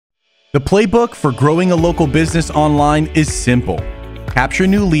The playbook for growing a local business online is simple. Capture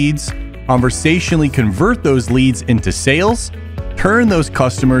new leads, conversationally convert those leads into sales, turn those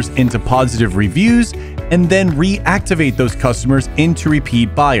customers into positive reviews, and then reactivate those customers into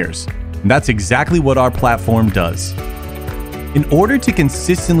repeat buyers. And that's exactly what our platform does. In order to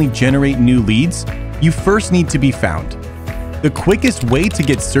consistently generate new leads, you first need to be found. The quickest way to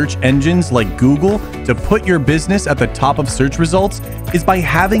get search engines like Google to put your business at the top of search results is by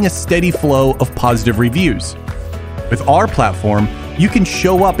having a steady flow of positive reviews. With our platform, you can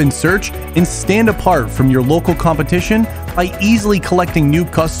show up in search and stand apart from your local competition by easily collecting new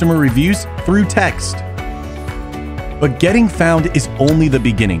customer reviews through text. But getting found is only the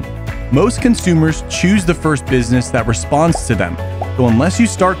beginning. Most consumers choose the first business that responds to them. So unless you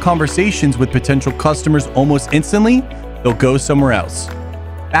start conversations with potential customers almost instantly, they'll go somewhere else.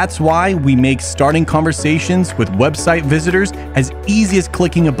 That's why we make starting conversations with website visitors as easy as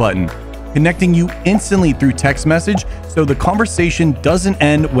clicking a button, connecting you instantly through text message so the conversation doesn't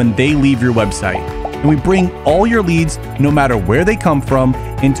end when they leave your website. And we bring all your leads, no matter where they come from,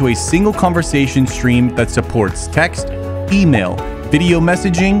 into a single conversation stream that supports text, email, video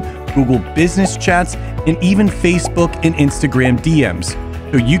messaging, Google Business Chats, and even Facebook and Instagram DMs,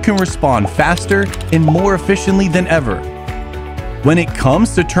 so you can respond faster and more efficiently than ever. When it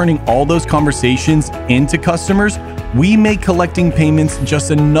comes to turning all those conversations into customers, we make collecting payments just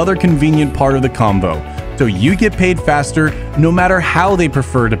another convenient part of the combo, so you get paid faster no matter how they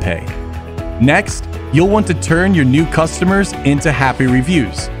prefer to pay. Next, you'll want to turn your new customers into happy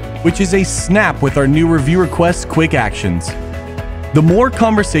reviews, which is a snap with our new review request quick actions. The more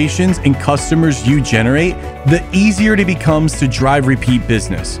conversations and customers you generate, the easier it becomes to drive repeat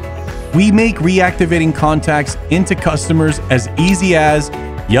business. We make reactivating contacts into customers as easy as,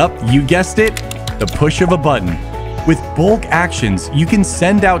 yup, you guessed it, the push of a button. With bulk actions, you can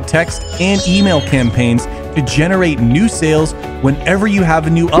send out text and email campaigns to generate new sales whenever you have a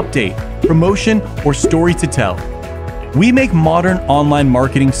new update, promotion, or story to tell. We make modern online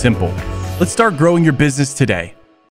marketing simple. Let's start growing your business today.